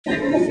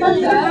This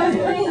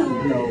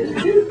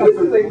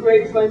is a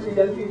great bunch of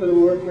young people to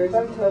work with.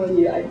 I'm telling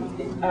you,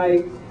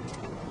 I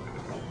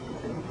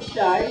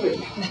shy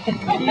with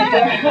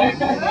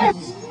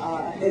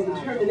and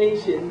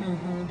determination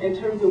in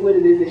terms of what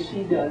it is that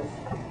she does.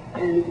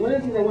 And one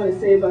of the things I want to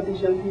say about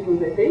these young people is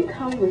that they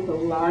come with a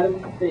lot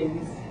of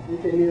things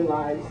within their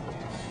lives.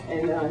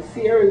 And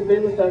Sierra has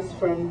been with us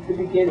from the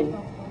beginning,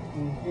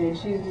 and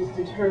she's just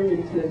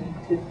determined to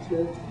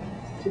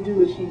do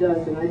what she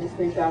does, and I just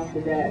thank God for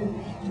that.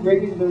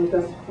 Reggie's been with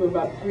us for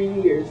about 3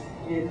 years,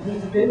 and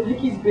he's been like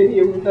he's been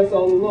here with us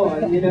all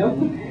along, you know.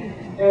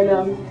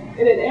 And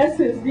in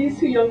essence, these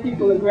two young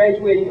people are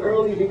graduating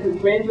early because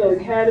GRANVILLE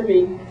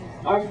Academy,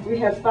 we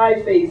have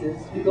 5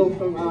 phases. We go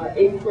from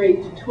 8th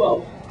grade to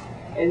 12th.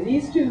 And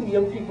these two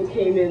young people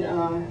came in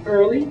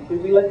early, but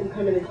we let them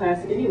come into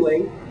class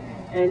anyway.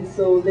 And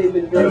so they've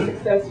been very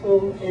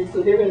successful, and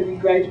so they're going to be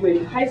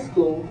graduating high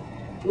school,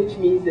 which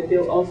means that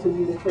they'll also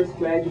be the first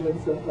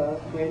graduates of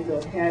GRANVILLE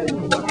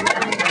Academy.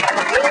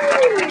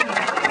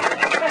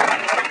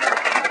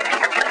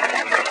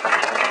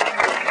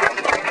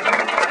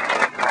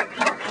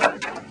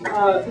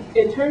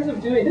 In terms of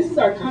doing, this is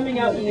our coming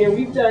out year.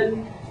 We've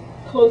done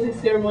closing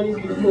ceremonies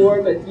before,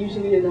 but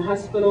usually in the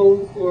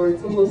hospital or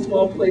some little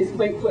small place,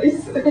 quaint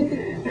place.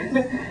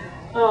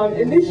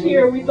 And this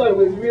year we thought it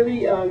was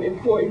really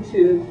important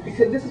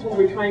because this is what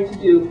we're trying to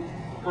do.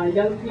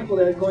 Young people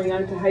that are going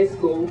on to high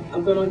school,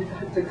 going on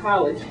to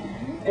college.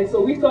 And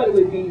so we thought it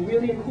would be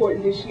really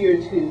important this year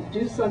to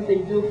do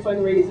something, do a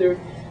fundraiser,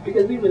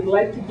 because we would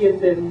like to give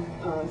them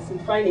some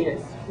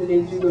finance when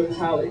they do go to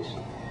college.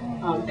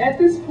 At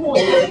this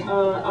point,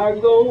 our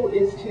goal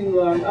is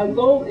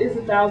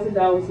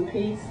 $1,000 a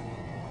piece,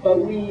 but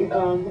we,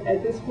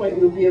 at this point,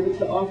 we'll be able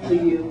to offer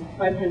you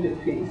 $500 a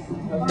piece,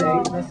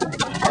 okay?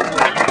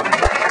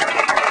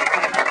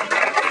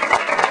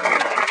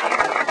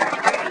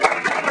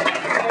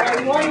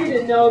 I want you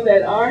to know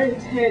that our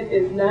intent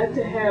is not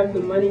to have the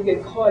money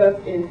get caught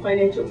up in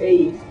financial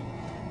aid,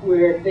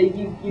 where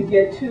you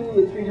get $200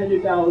 or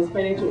 $300,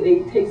 financial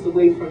aid takes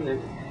away from them.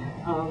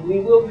 We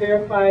will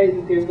verify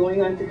that they're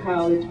going on to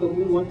college, but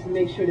we want to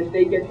make sure that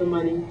they get the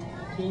money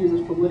to use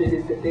it for what it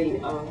is that they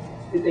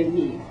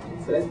need.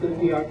 And so that's going to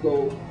be our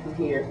goal from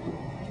here.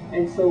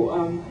 And so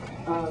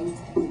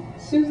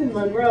Susan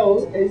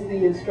Monroe is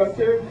the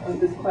instructor of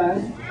this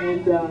class,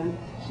 and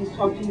she's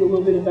talked to you a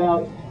little bit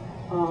about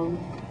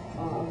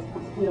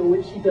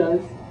what she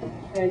does.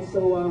 And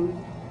so I'm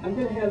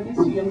going to have these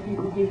two young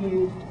people give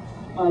you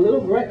a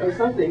little grunt or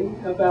something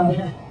about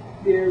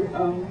their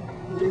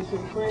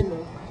friend.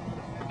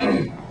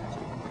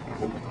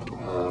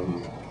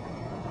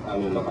 I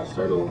don't know how to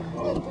start off.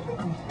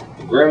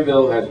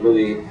 GRANVILLE has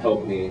really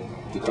helped me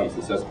become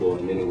successful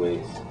in many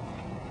ways.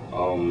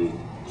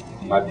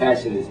 My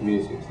passion is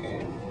music,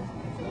 and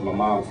my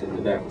mom sitting in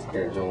the back with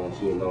Karen Jones.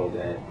 She would know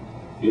that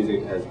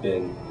music has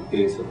been the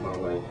base of my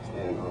life,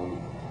 and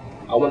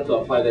I wanted to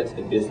apply that to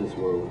the business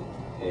world.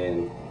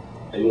 And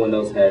everyone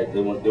else they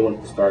wanted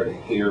to start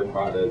hair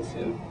products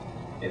and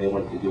they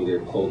wanted to do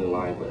their clothing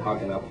line, but how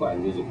can I apply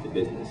music to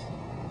business?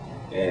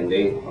 And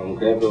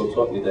GRANVILLE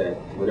taught me that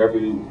whatever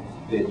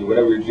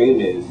your dream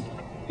is,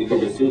 you can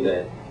pursue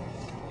that.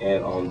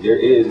 And there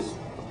is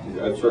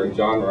a certain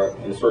genre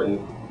and a certain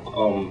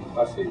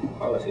how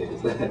do I say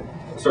this? A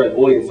certain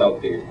audience out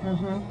there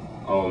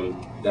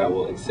that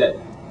will accept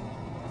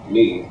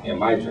me and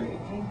my dream.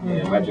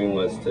 And my dream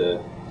was to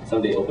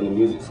someday open a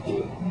music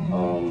school,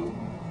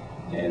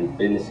 and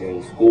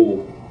finishing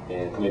school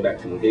and coming back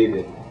to New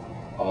Haven.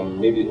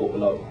 Maybe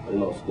open up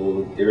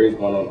school. There is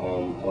one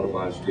on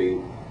Audubon Street.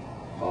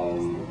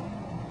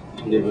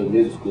 Neighborhood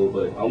music school,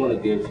 but I want to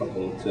give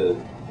something to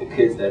the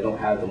kids that don't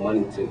have the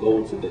money to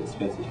go to the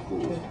expensive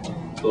schools.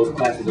 Those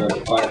classes are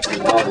like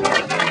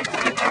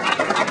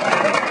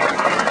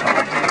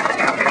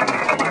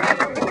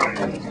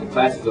 $500. The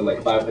classes are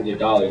like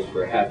 $500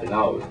 for half an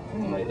hour.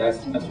 I'm like,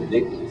 that's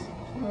ridiculous.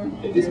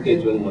 If these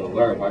kids really want to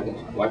learn, why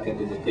can't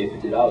they just pay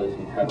 $50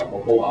 and have like a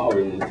whole hour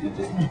and just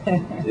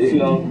 $50? They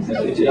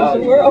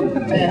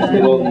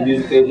go to the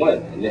music they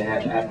want and then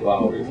have after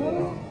hours.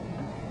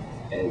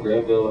 And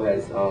GRANVILLE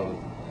has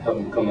helped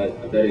me become a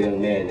better young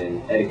man,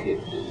 and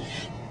etiquette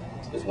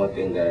is one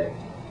thing that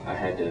I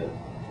had to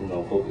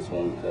focus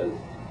on, because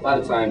a lot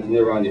of times when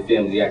you're around your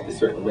family you act a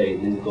certain way,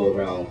 and then you go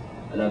around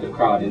another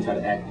crowd and try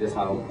to act just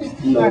how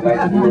like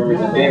you were with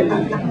the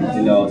family,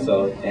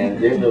 so and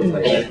GRANVILLE was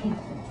like,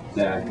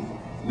 nah,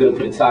 you're gonna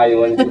put a tie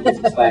on, you put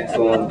some slacks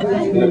on,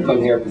 you're gonna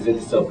come here and present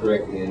yourself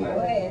correctly, and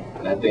I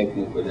thank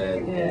you for that.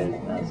 And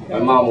my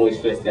mom always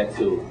stressed that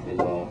too,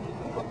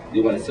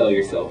 you want to sell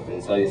yourself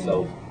and sell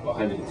yourself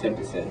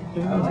 110%.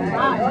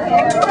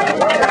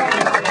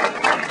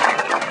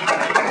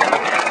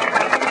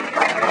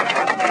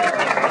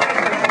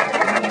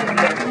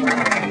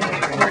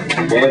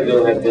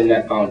 GRANVILLE has been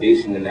that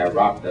foundation and that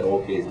rock that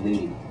all kids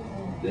need.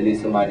 They need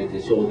somebody to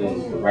show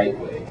them the right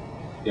way.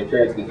 Their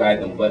parents can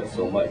guide them but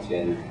so much,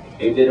 and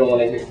maybe they don't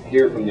want to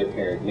hear from their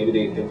parents.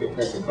 Maybe their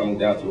parents are coming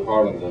down too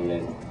hard on them,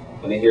 and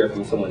when they hear it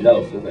from someone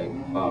else, it's like,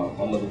 oh,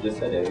 my mother just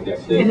said that, maybe I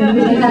should. And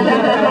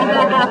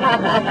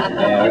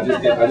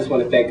I just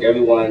want to thank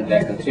everyone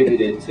that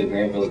contributed to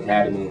Granville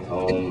Academy,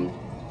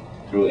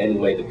 through any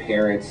way, the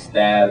parents,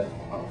 staff,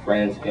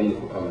 friends, family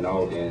for coming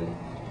out, and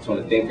I just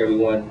want to thank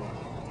everyone,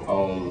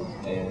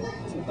 and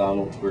Ms.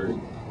 McDonald for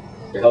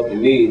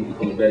helping me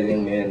become a better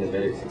young man and a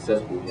better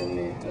successful young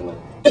man in life.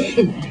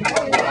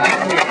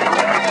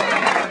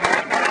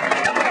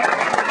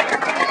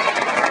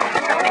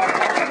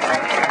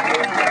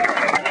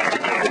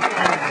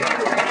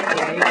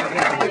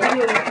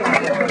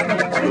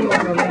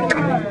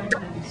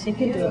 She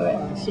can do it.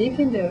 She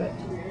can do it.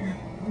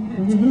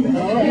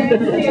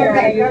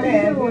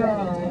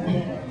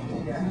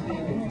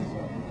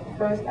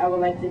 First, I would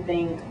like to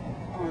thank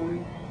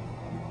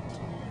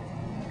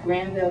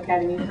Granville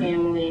Academy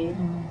family,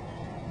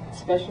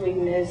 especially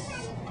Miss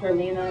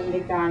Carlina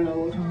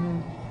McDonald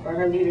for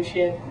her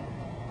leadership,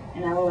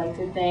 and I would like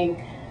to thank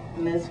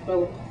Miss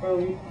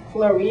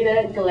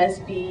Florida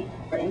Gillespie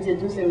for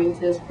introducing me to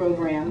this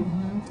program.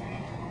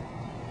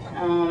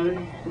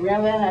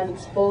 Granville has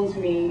exposed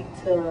me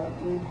to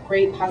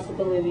great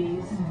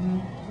possibilities,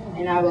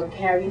 and I will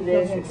carry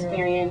this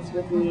experience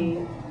with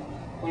me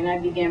when I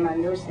began my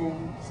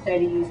nursing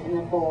studies in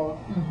the fall.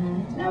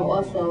 And I would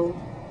also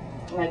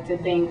like to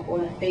thank all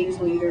the phase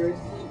leaders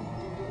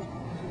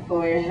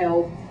for your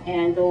help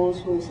and those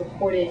who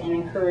supported and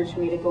encouraged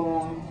me to go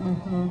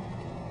on.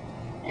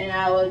 And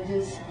I would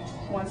just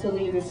want to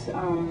leave this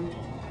to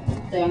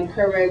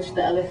encourage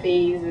the other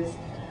phases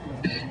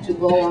to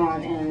go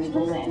on and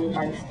don't let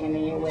anybody stand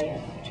in your way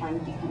of trying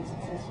to become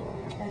successful.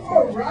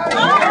 All right.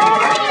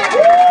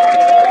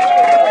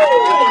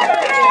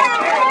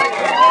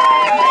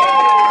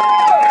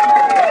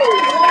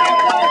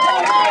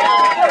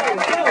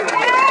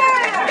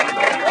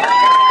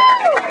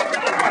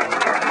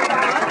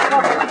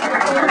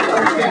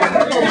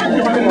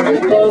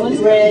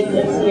 Greg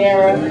and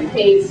Sierra,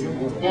 Kate,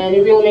 and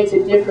it really makes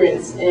a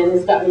difference and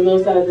has gotten the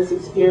most out of this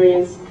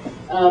experience.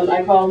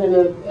 I call him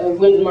a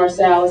Wynton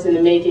Marsalis in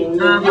the making.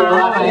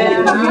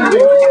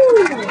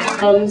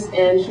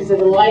 And she's a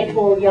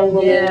delightful young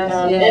woman.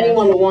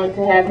 Anyone would want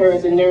to have her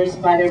as a nurse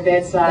by their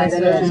bedside. I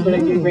know she's going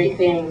to do great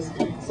things.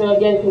 So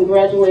again,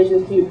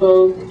 congratulations to you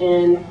both.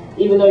 And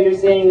even though you're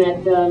saying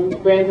that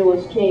Granville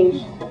has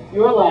changed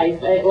your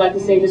life, I'd like to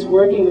say just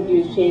working with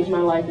you has changed my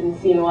life and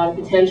seeing a lot of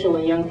potential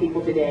in young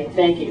people today.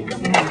 Thank you.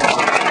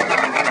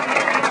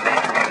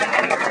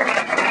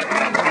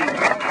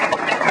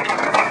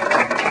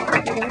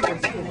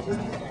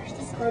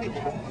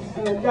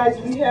 Guys,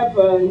 we have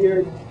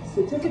your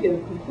certificate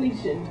of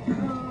completion.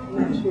 I'm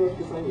not sure if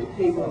it's on your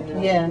table or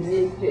not. Yes. In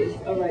any case,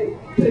 all right,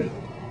 good.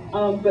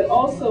 But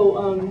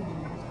also,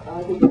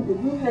 the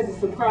group has a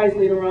surprise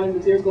later on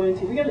that they're going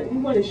to. We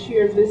want to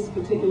share this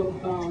particular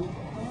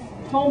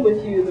poem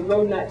with you, "The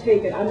Road Not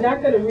Taken." I'm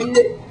not going to read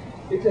it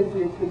because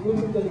the group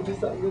is going to do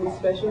something really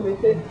special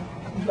with it.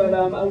 But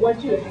I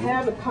want you to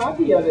have a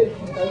copy of it.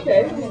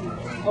 Okay.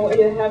 I want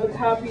you to have a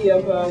copy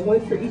of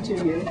one for each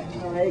of you.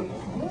 All right.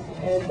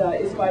 And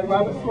it's by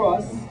Robert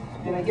Frost,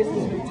 and I guess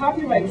it's been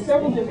copyrighted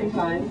several different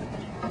times,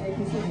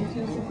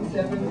 1962,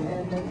 67,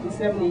 and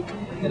 1970.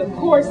 And of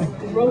course,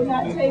 "The Road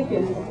Not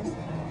Taken,"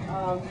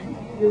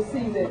 you'll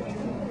see that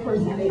the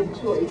person made a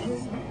choice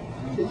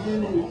to do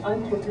the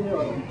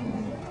entrepreneurial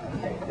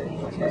type thing.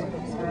 Okay,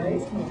 all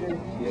right?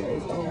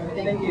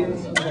 Thank you.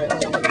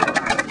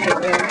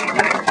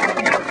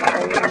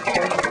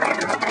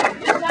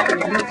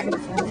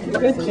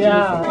 Good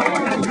job.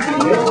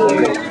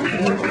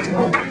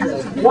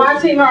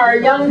 Watching our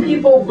young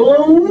people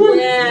bloom,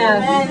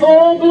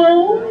 full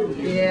bloom.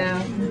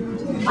 Yeah.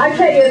 I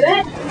tell you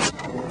that.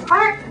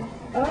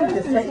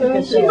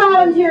 She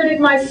volunteered at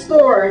my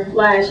store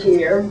last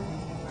year,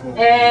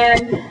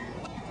 and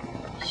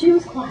she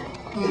was quiet.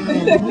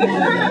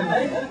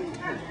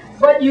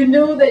 But you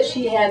knew that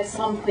she had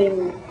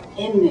something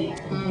in there.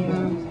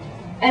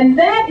 And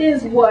that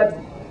is what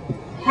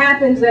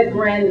happens at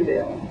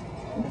Granville.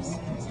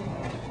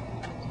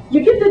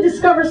 You get to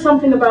discover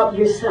something about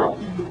yourself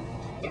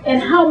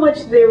and how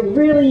much there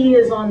really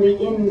is on the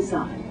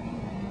inside.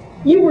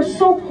 You were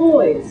so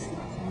poised.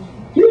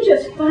 You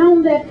just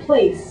found that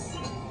place.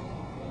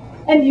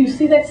 And you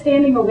see that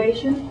standing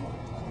ovation?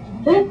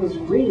 That was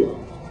real.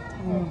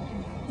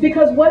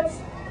 Because what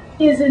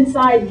is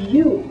inside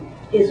you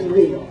is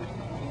real.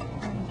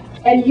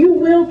 And you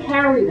will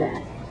carry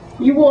that.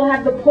 You will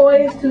have the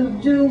poise to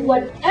do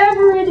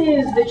whatever it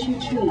is that you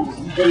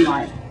choose in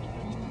life.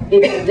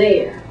 It's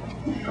there.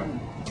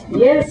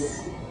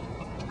 Yes,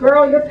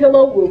 girl, your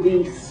pillow will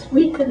be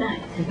sweet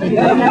tonight.